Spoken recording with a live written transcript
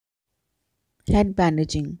Head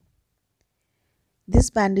bandaging. This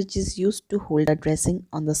bandage is used to hold a dressing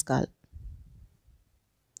on the scalp.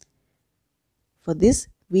 For this,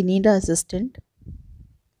 we need an assistant.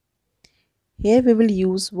 Here we will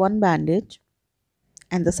use one bandage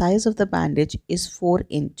and the size of the bandage is 4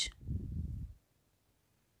 inch.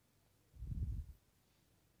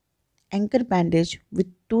 Anchor bandage with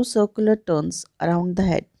 2 circular turns around the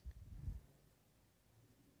head.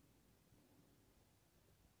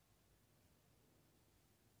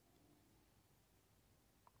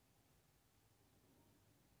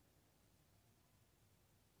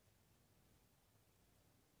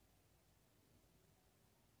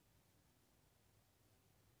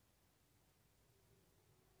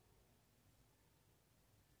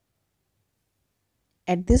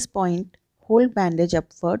 At this point, hold bandage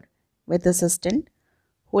upward with assistant,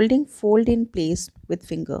 holding fold in place with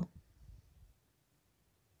finger.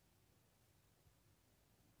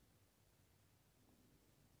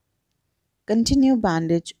 Continue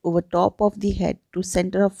bandage over top of the head to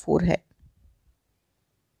center of forehead.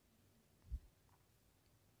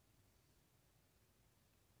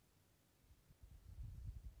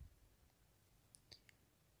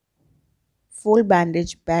 Fold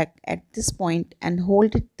bandage back at this point and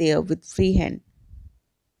hold it there with free hand.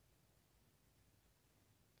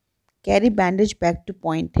 Carry bandage back to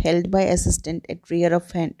point held by assistant at rear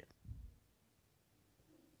of hand.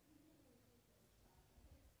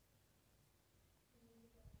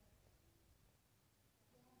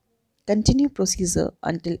 Continue procedure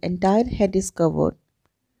until entire head is covered.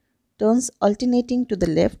 Turns alternating to the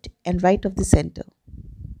left and right of the center.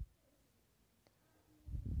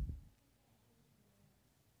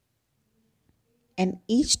 And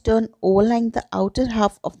each turn overlying the outer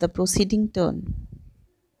half of the preceding turn.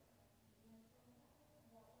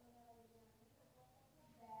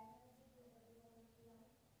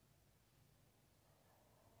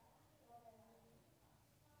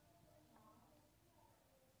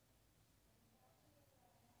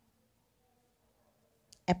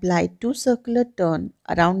 Apply 2 circular turns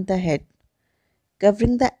around the head,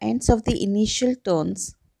 covering the ends of the initial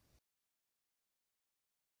turns.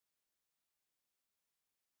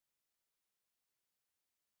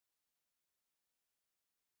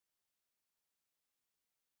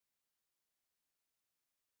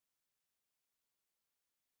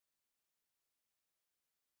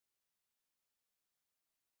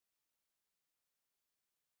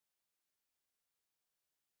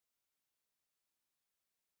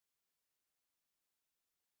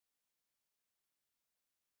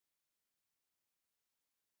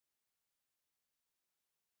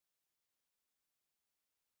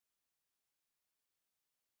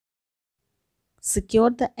 Secure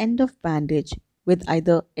the end of bandage with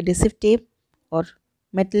either adhesive tape or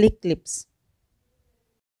metallic clips.